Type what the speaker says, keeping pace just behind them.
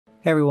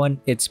Hey everyone,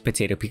 it's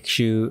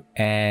PotatoPikachu,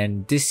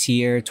 and this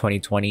year,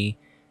 2020,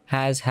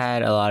 has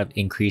had a lot of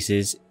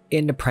increases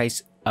in the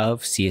price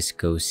of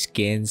CSGO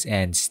skins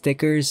and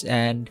stickers,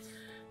 and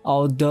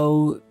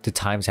although the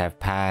times have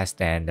passed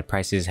and the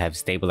prices have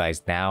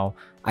stabilized now,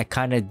 I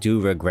kinda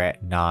do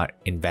regret not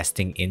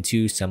investing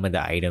into some of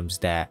the items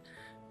that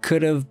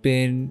could have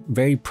been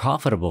very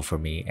profitable for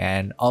me.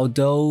 And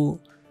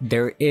although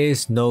there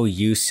is no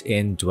use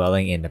in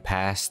dwelling in the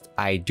past,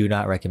 I do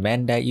not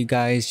recommend that you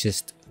guys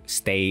just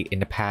stay in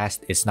the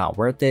past. It's not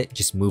worth it.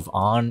 Just move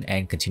on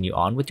and continue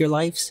on with your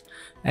lives,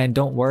 and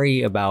don't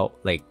worry about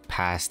like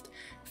past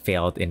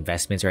failed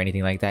investments or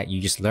anything like that.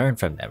 You just learn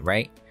from them,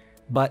 right?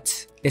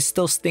 But it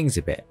still stings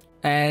a bit.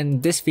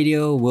 And this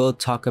video will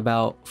talk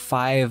about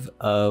 5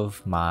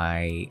 of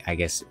my,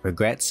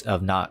 regrets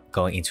of not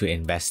going into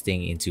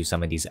investing into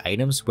some of these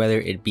items,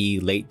 whether it be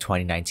late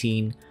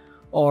 2019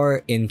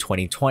 or in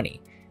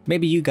 2020.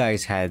 Maybe you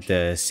guys had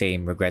the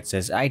same regrets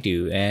as I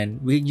do,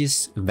 and we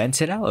just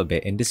vent it out a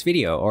bit in this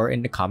video or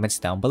in the comments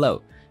down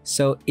below.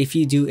 So if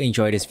you do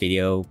enjoy this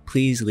video,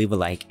 please leave a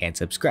like and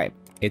subscribe.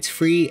 It's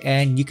free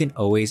and you can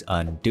always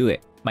undo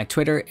it. My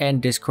Twitter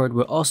and Discord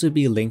will also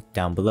be linked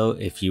down below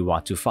if you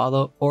want to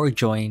follow or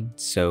join,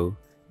 so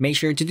make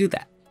sure to do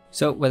that.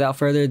 So without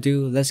further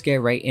ado, let's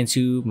get right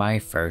into my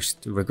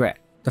first regret.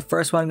 The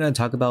first one I'm going to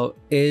talk about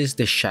is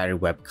the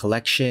Shattered Web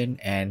collection,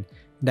 and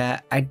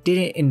that I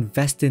didn't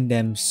invest in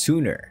them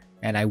sooner,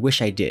 and I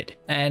wish I did.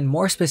 And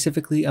more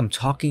specifically, I'm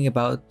talking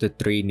about the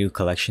 3 new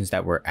collections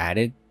that were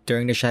added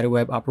during the Shattered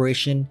Web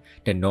operation,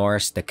 the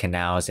Norse, the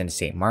Canals, and the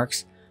St.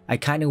 Mark's. I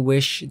kind of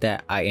wish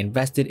that I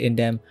invested in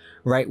them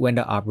right when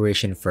the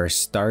operation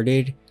first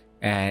started,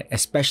 and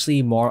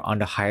especially more on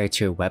the higher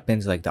tier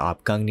weapons like the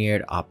Op Gungnir,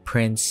 the Op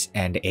Prince,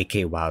 and the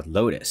AK Wild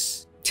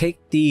Lotus. Take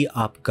the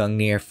Op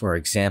Gungnir for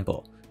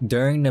example.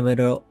 During the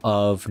middle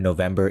of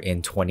November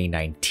in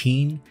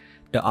 2019,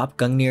 the Op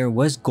Gungnir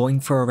was going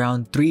for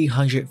around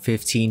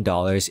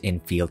 $315 in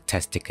field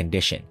tested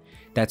condition.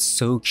 That's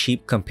so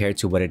cheap compared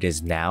to what it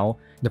is now.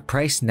 The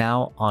price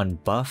now on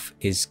buff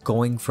is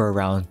going for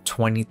around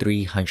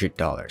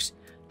 $2,300.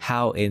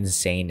 How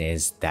insane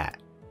is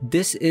that?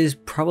 This is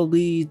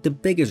probably the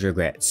biggest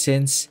regret,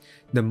 since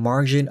the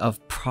margin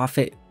of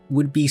profit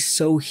would be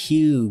so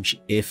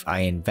huge if I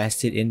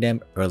invested in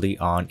them early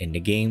on in the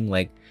game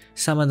like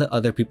some of the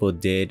other people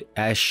did,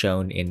 as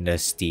shown in the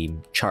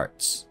Steam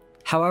charts.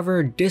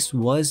 However, this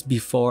was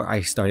before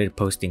I started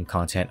posting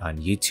content on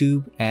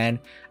YouTube, and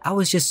I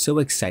was just so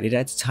excited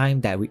at the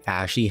time that we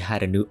actually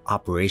had a new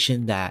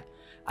operation that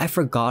I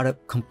forgot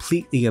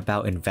completely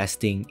about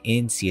investing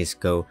in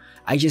CSGO.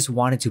 I just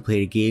wanted to play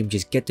the game,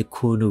 just get the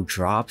cool new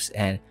drops,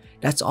 and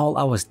that's all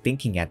I was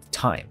thinking at the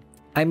time.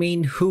 I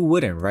mean, who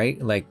wouldn't,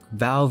 right? Like,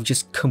 Valve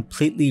just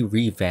completely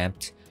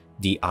revamped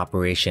the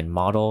operation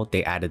model.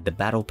 They added the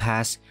battle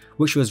pass,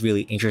 which was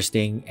really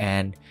interesting,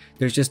 and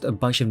there's just a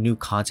bunch of new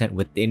content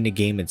within the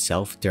game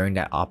itself during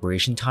that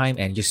operation time,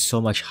 and just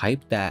so much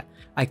hype that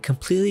I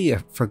completely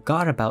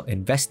forgot about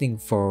investing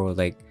for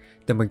like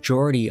the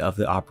majority of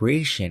the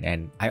operation,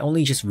 and I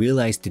only just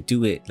realized to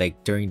do it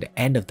like during the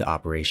end of the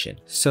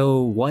operation.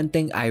 So one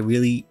thing I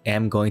really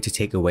am going to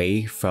take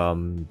away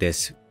from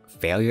this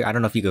failure, I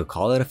don't know if you could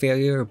call it a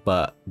failure,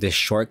 but this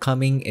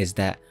shortcoming is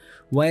that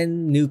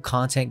when new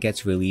content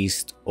gets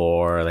released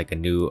or like a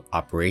new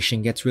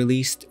operation gets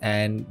released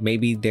and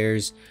maybe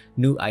there's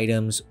new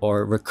items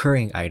or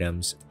recurring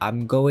items,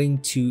 I'm going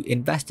to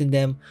invest in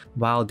them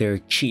while they're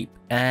cheap.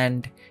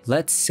 And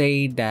let's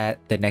say that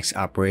the next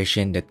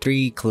operation, the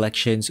 3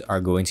 collections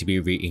are going to be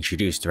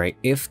reintroduced, right?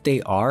 If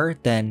they are,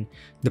 then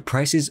the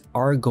prices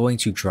are going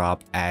to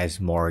drop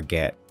as more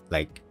get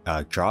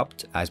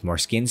dropped, as more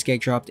skins get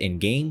dropped in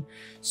game.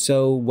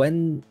 So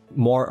when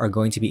more are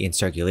going to be in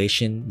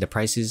circulation, the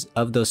prices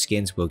of those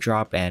skins will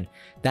drop, and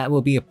that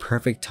will be a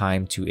perfect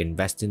time to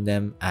invest in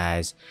them,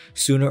 as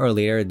sooner or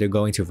later they're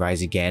going to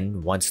rise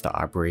again once the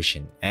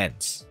operation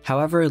ends.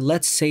 However,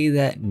 let's say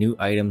that new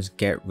items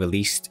get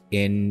released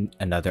in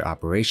another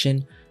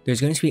operation.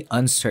 There's going to be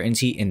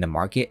uncertainty in the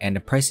market, and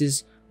the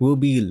prices will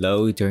be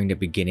low during the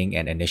beginning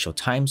and initial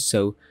times,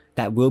 so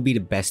that will be the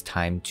best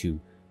time to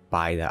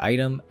buy the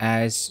item,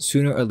 as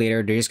sooner or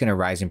later they're just going to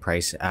rise in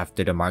price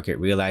after the market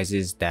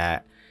realizes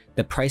that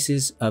the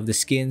prices of the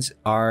skins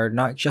are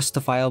not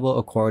justifiable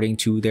according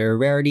to their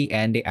rarity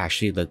and they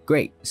actually look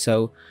great.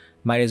 So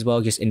might as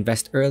well just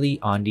invest early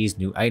on these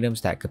new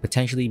items that could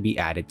potentially be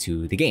added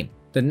to the game.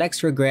 The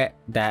next regret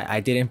that I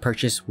didn't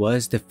purchase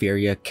was the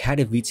Furia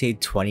Katowice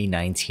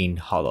 2019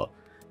 Holo.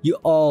 You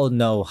all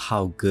know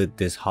how good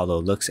this Holo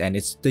looks, and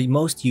it's the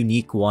most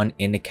unique one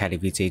in the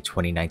Katowice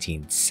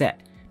 2019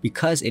 set,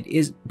 because it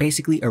is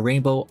basically a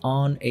rainbow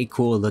on a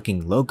cool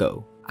looking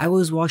logo. I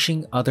was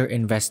watching other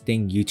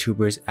investing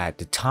YouTubers at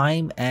the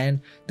time, and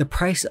the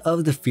price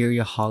of the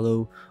Furia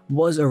Holo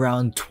was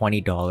around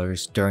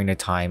 $20 during the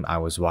time I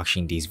was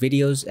watching these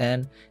videos,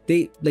 and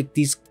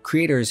these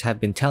creators have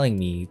been telling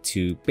me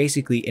to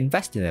basically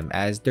invest in them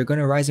as they're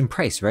gonna rise in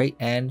price, right?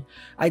 And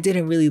I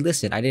didn't really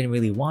listen. I didn't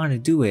really want to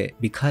do it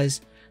because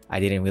I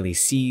didn't really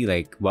see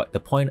like what the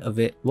point of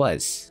it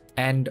was.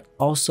 And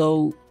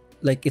also,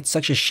 like, it's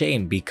such a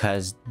shame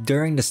because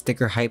during the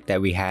sticker hype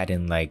that we had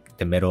in like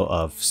the middle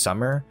of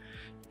summer,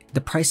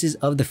 the prices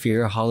of the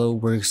Furia Holo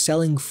were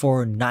selling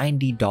for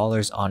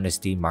 $90 on the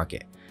Steam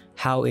market.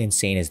 How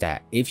insane is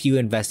that? If you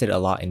invested a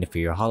lot in the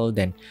Furia Holo,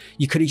 then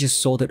you could have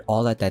just sold it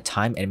all at that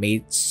time and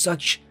made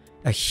such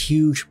a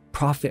huge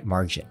profit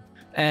margin.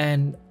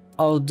 And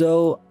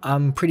although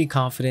I'm pretty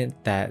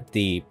confident that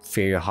the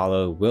Furia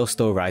Holo will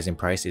still rise in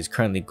price, it's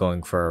currently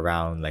going for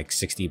around like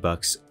 60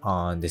 bucks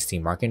on the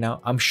Steam market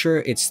now. I'm sure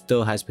it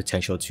still has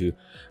potential to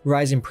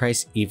rise in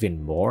price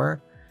even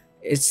more.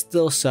 It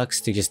still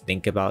sucks to just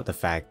think about the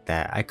fact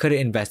that I could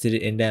have invested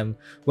in them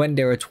when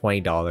they were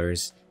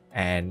 $20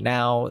 and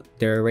now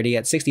they're already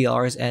at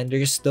 $60 and they're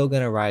just still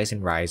gonna rise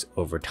and rise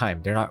over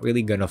time. They're not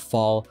really gonna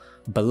fall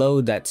below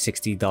that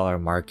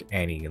 $60 mark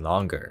any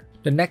longer.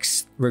 The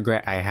next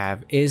regret I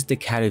have is the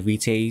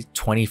Katowice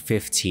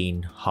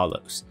 2015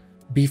 Holos.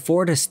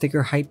 Before the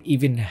sticker hype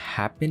even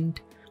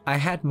happened, I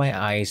had my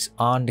eyes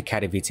on the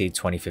Katowice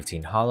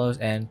 2015 Holos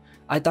and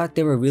I thought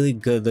they were really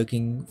good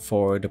looking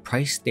for the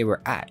price they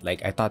were at.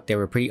 Like, I thought they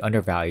were pretty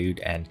undervalued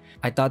and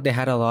I thought they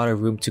had a lot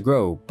of room to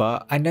grow,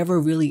 but I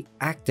never really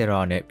acted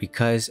on it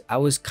because I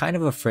was kind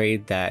of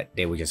afraid that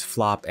they would just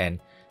flop and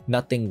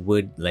nothing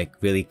would like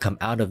really come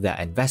out of that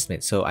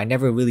investment, so I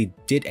never really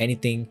did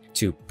anything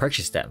to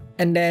purchase them.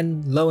 And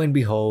then lo and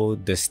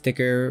behold, the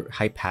sticker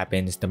hype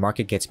happens, the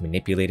market gets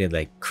manipulated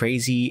like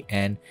crazy,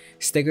 and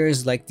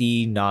stickers like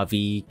the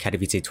Navi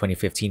Katowice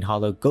 2015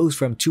 Holo goes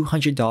from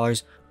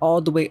 $200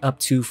 all the way up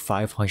to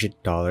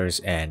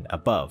 $500 and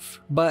above.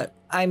 But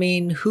I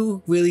mean,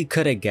 who really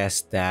could have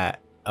guessed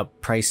that a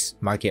price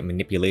market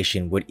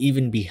manipulation would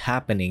even be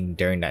happening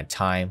during that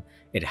time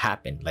it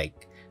happened?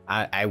 Like,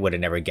 I would have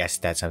never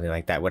guessed that something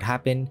like that would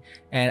happen,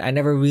 and I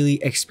never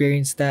really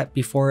experienced that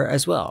before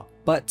as well.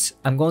 But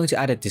I'm going to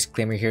add a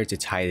disclaimer here to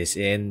tie this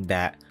in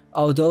that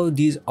although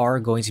these are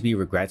going to be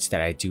regrets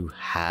that I do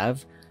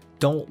have,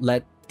 don't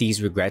let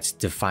these regrets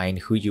define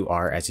who you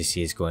are as a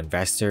CSGO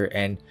investor,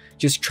 and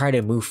just try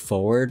to move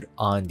forward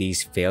on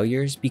these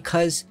failures,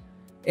 because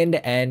in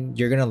the end,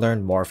 you're going to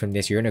learn more from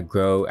this. You're going to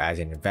grow as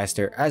an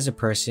investor, as a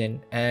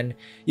person, and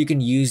you can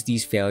use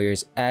these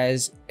failures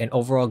as an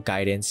overall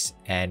guidance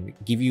and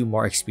give you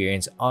more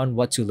experience on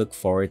what to look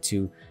forward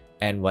to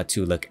and what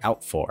to look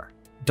out for.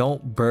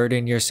 Don't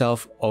burden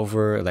yourself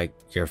over like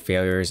your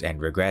failures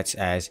and regrets,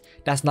 as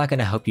that's not going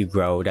to help you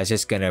grow. That's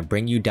just going to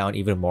bring you down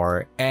even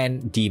more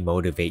and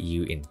demotivate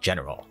you in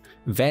general.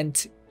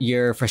 Vent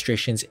your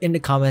frustrations in the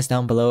comments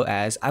down below,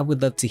 as I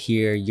would love to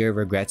hear your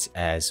regrets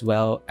as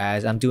well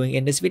as I'm doing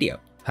in this video.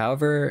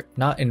 However,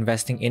 not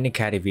investing in the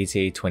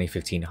Katowice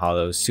 2015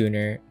 Holo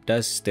sooner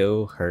does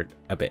still hurt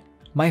a bit.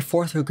 My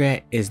fourth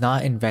regret is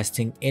not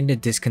investing in the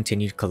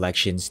discontinued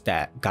collections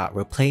that got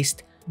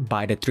replaced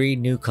by the 3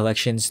 new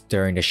collections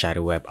during the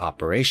Shadow Web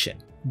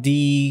operation.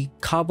 The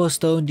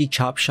Cobblestone, the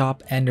Chop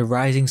Shop, and the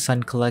Rising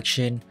Sun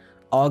collection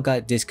all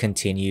got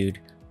discontinued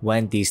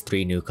when these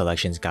 3 new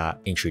collections got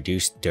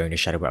introduced during the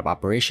Shadow Web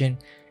operation,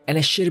 and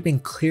it should have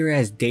been clear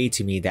as day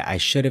to me that I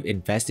should have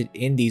invested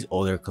in these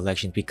older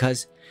collections,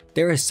 because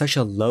there is such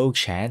a low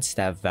chance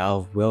that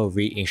Valve will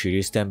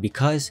reintroduce them,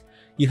 because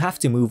you have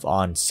to move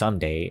on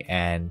someday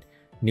and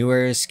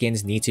newer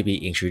skins need to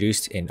be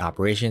introduced in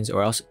operations,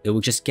 or else it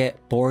will just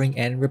get boring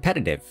and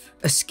repetitive.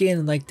 A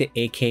skin like the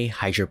AK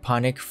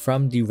Hydroponic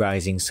from the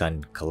Rising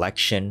Sun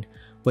collection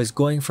was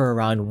going for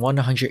around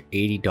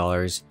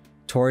 $180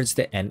 towards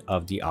the end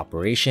of the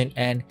operation,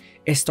 and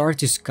it started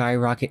to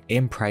skyrocket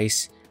in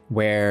price,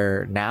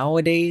 where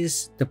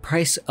nowadays the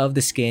price of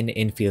the skin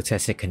in field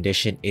tested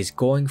condition is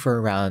going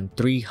for around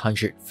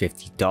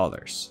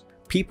 $350.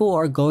 People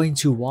are going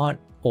to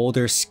want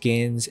older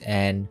skins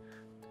and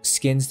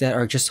skins that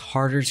are just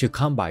harder to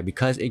come by,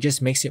 because it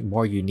just makes it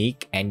more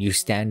unique and you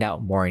stand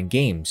out more in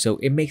game. So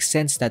it makes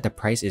sense that the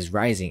price is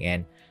rising,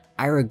 and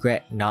I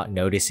regret not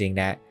noticing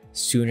that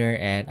sooner,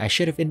 and I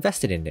should have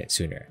invested in it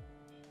sooner.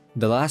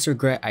 The last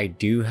regret I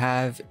do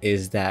have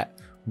is that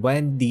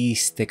when the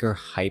sticker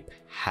hype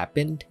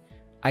happened,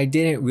 I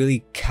didn't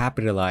really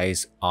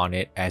capitalize on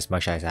it as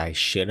much as I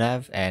should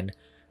have, and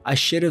I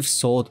should have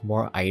sold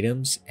more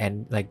items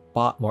and like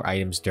bought more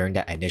items during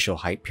that initial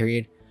hype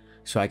period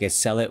so I could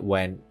sell it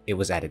when it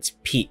was at its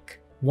peak.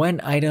 When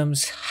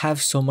items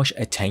have so much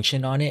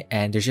attention on it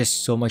and there's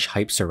just so much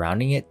hype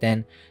surrounding it,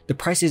 then the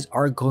prices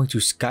are going to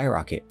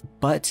skyrocket.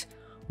 But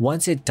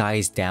once it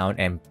dies down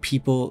and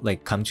people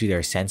like come to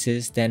their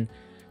senses, then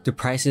the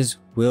prices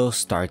will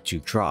start to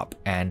drop.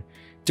 And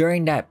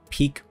during that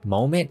peak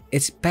moment,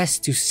 it's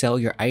best to sell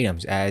your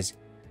items, as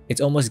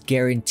it's almost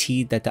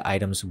guaranteed that the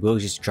items will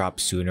just drop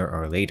sooner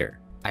or later.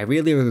 I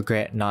really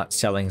regret not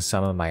selling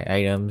some of my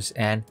items,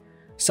 and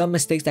some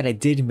mistakes that I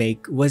did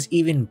make was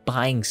even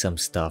buying some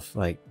stuff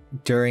like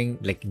during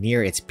like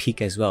near its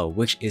peak as well,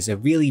 which is a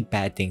really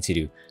bad thing to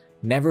do.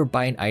 Never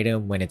buy an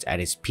item when it's at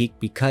its peak,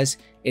 because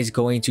it's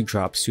going to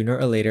drop sooner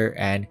or later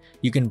and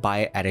you can buy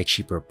it at a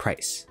cheaper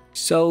price.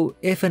 So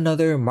if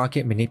another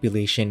market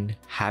manipulation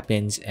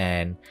happens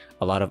and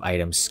a lot of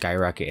items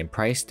skyrocket in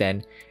price,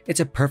 then it's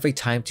a perfect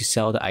time to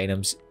sell the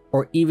items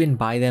or even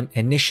buy them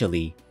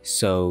initially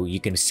so you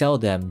can sell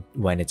them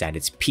when it's at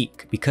its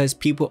peak, because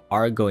people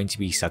are going to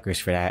be suckers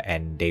for that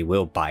and they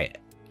will buy it.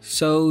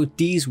 So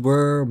these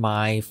were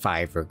my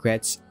 5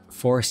 regrets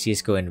for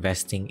CSGO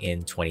investing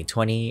in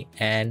 2020,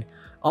 and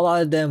a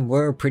lot of them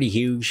were pretty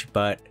huge,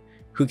 but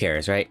who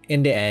cares, right?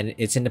 In the end,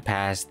 it's in the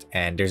past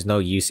and there's no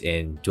use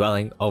in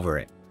dwelling over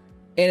it.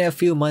 In a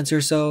few months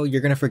or so,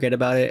 you're gonna forget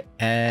about it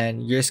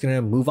and you're just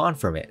gonna move on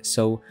from it.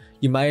 So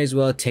you might as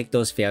well take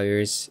those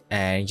failures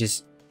and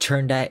just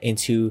turn that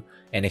into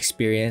an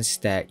experience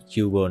that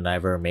you will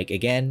never make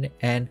again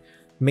and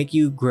make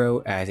you grow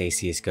as a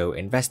CSGO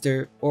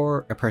investor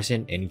or a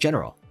person in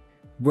general.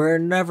 We're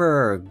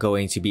never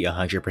going to be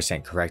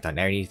 100% correct on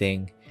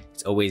anything.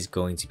 It's always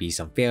going to be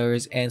some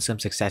failures and some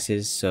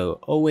successes, so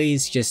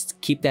always just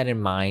keep that in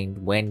mind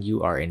when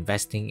you are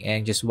investing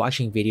and just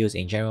watching videos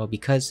in general,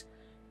 because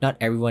not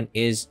everyone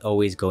is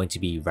always going to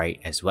be right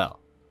as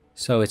well.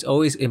 So it's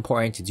always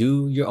important to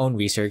do your own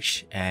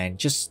research and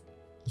just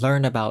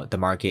learn about the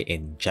market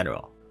in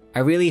general. I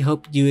really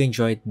hope you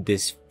enjoyed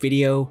this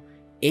video.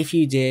 If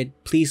you did,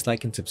 please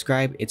like and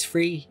subscribe. It's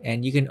free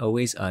and you can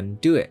always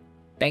undo it.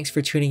 Thanks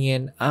for tuning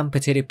in. I'm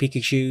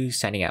PotatoPikachu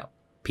signing out.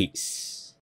 Peace.